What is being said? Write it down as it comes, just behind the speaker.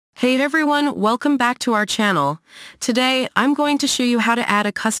Hey everyone, welcome back to our channel. Today, I'm going to show you how to add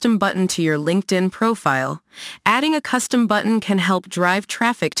a custom button to your LinkedIn profile. Adding a custom button can help drive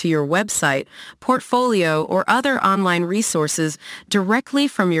traffic to your website, portfolio, or other online resources directly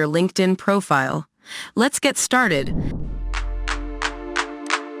from your LinkedIn profile. Let's get started.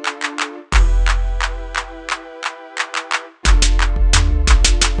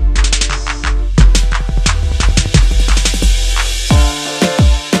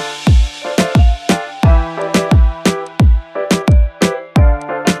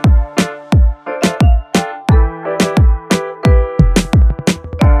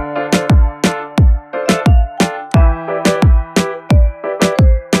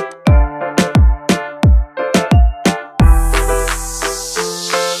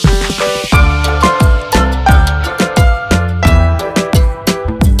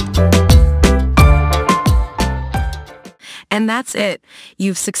 And that's it.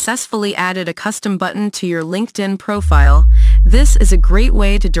 You've successfully added a custom button to your LinkedIn profile. This is a great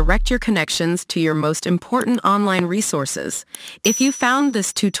way to direct your connections to your most important online resources. If you found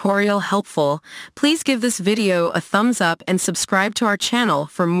this tutorial helpful, please give this video a thumbs up and subscribe to our channel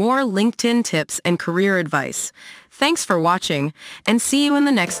for more LinkedIn tips and career advice. Thanks for watching, and see you in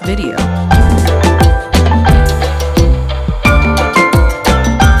the next video.